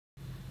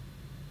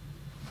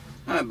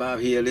Hi, Bob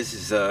here. This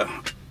is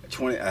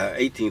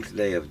 18th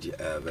day of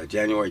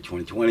January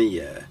 2020.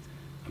 I'm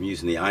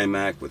using the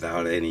iMac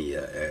without any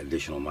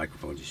additional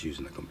microphone, just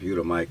using the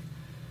computer mic.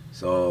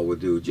 So we'll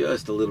do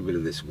just a little bit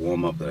of this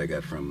warm-up that I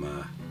got from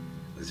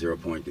the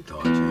 0-Point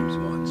Guitar, James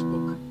Martin's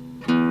book.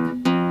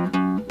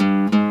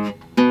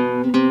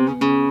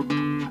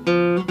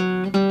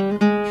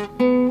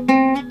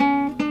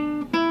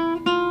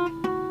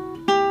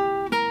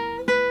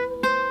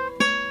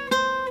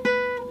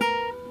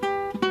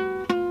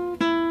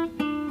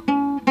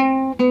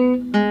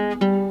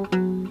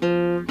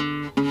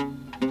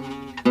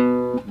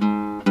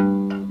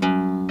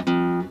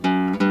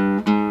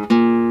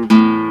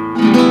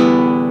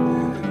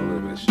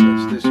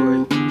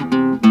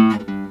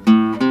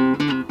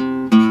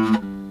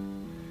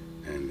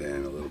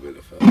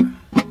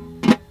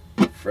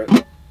 Fret,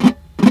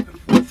 the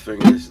fourth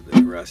finger is the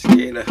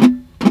rascata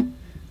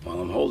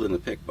while I'm holding the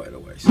pick, by the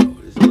way, so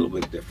it is a little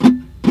bit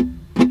different.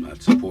 I'm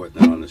not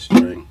supporting it on the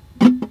string.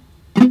 I'm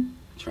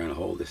trying to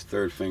hold this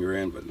third finger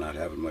in, but not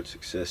having much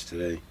success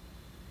today.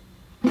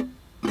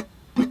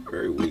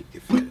 Very weak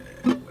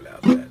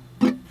without that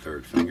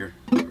third finger.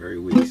 Very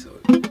weak, so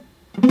strong.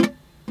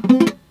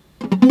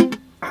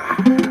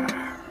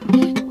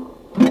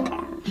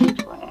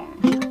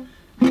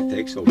 It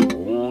takes a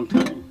long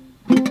time.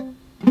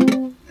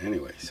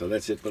 Anyway, so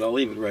that's it, but I'll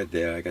leave it right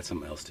there. I got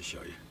something else to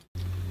show you.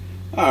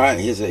 Alright,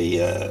 here's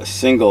a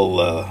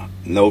single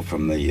note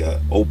from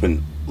the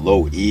open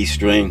low E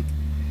string,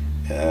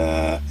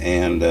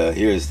 and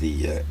here's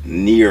the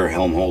near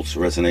Helmholtz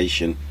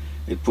resonation.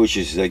 It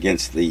pushes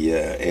against the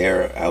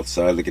air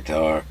outside the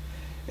guitar,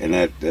 and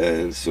that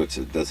does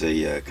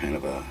a kind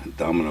of a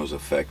dominoes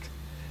effect.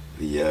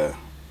 The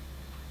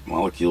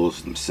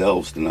molecules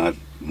themselves do not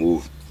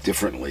move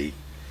differently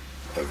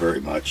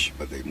very much,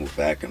 but they move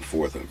back and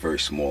forth in a very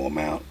small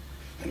amount,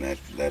 and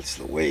that's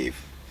the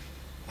wave.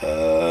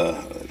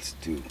 Let's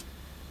do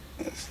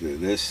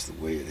this. The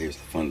wave. Here's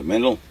the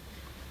fundamental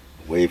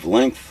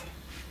wavelength,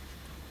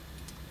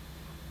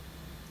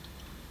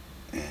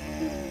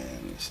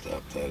 and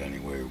stop that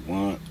anywhere we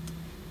want.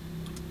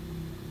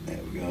 There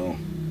we go.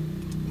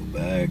 Go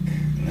back.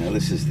 Now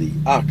this is the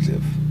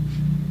octave.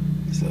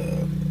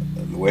 The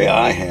way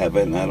I have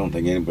it, and I don't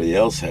think anybody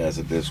else has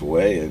it this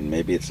way, and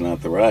maybe it's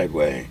not the right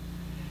way,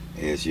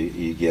 is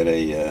you get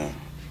a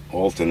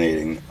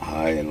alternating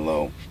high and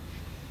low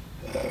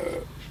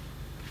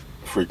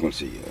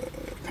frequency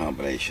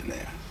combination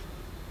there.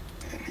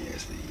 And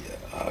here's the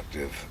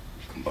octave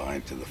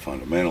combined to the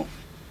fundamental.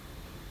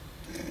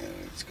 And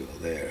let's go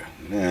there.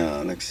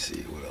 Now, let's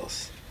see what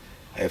else.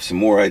 I have some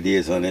more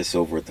ideas on this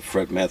over at the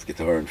Fretmath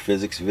Guitar and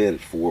Physics vid at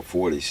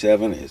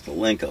 447. Here's the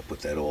link. I'll put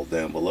that all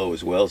down below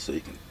as well, so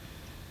you can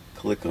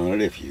click on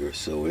it if you're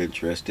so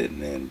interested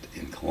and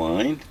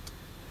inclined.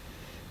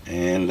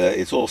 And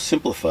it's all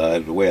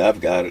simplified the way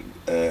I've got it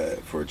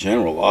for a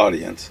general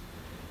audience.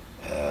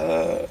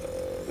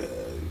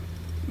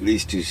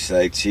 These two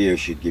sites here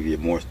should give you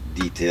more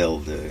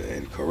detailed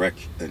and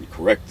correct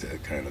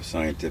kind of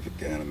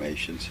scientific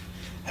animations.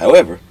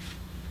 However,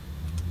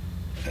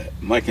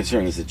 my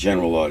concern is the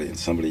general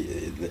audience.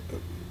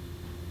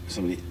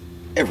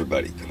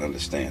 Everybody can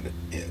understand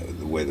it,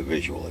 the way the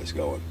visual is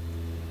going.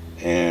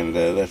 And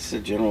that's the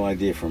general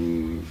idea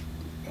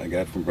I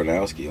got from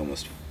Bronowski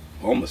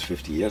almost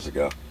 50 years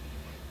ago.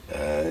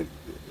 The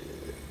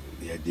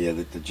idea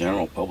that the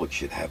general public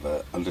should have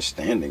an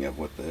understanding of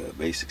what the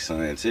basic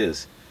science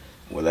is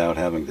without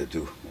having to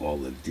do all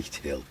the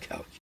detailed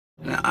calculus.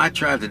 Now, I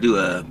tried to do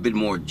a bit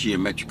more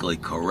geometrically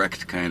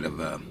correct kind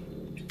of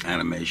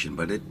animation,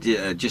 but it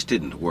just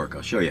didn't work.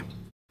 I'll show you.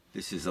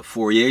 This is the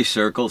Fourier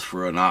circles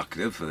for an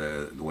octave,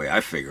 the way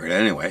I figure it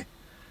anyway.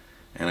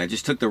 And I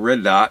just took the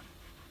red dot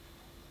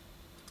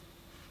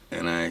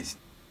and I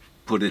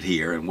put it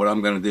here, and what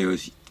I'm going to do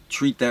is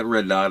treat that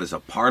red dot as a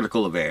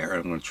particle of air.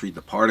 I'm going to treat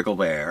the particle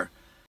of air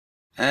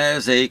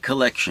as a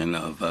collection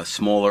of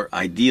smaller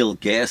ideal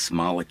gas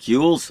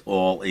molecules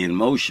all in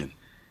motion.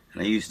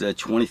 And I used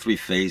 23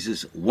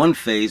 phases. One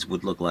phase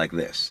would look like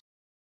this.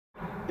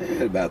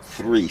 And about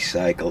 3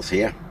 cycles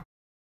here.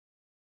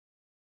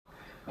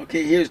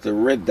 Okay, here's the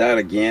red dot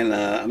again.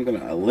 I'm going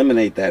to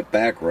eliminate that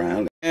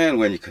background. And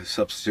when you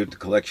substitute the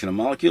collection of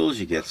molecules,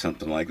 you get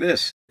something like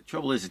this. The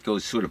trouble is it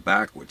goes sort of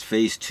backwards.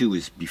 Phase 2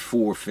 is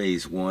before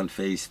phase 1.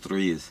 Phase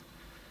 3 is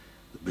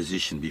the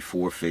position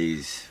before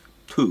phase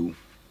 2.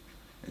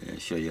 I'll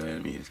show you what I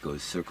mean. It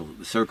goes circle.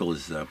 The circle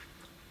is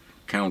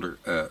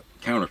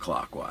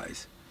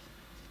counterclockwise,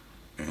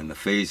 and the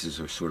phases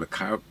are sort of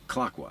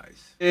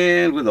clockwise.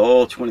 And with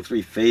all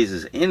 23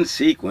 phases in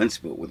sequence,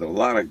 but with a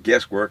lot of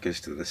guesswork as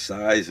to the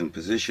size and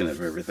position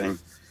of everything,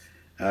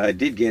 I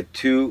did get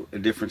 2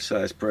 different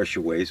size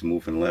pressure waves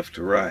moving left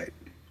to right.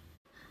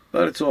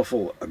 But it's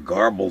awful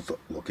garbled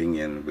looking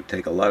and would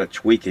take a lot of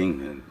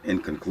tweaking and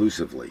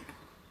inconclusively.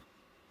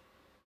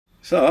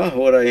 So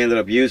what I ended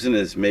up using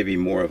is maybe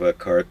more of a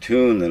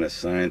cartoon than a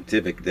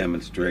scientific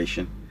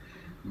demonstration.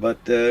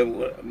 But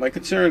my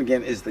concern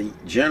again is the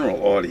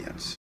general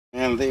audience.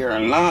 And they are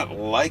not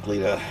likely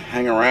to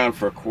hang around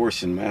for a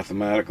course in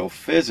mathematical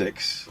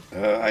physics.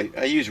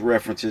 I use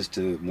references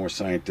to more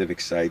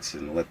scientific sites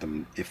and let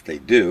them, if they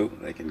do,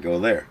 they can go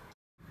there.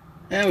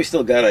 And we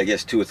still got, I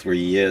guess, 2 or 3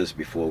 years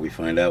before we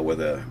find out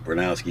whether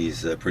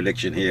Bronowski's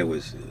prediction here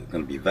was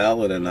going to be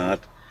valid or not.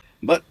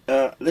 But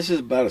this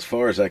is about as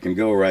far as I can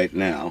go right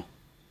now.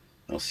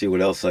 I'll see what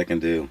else I can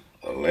do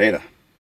later.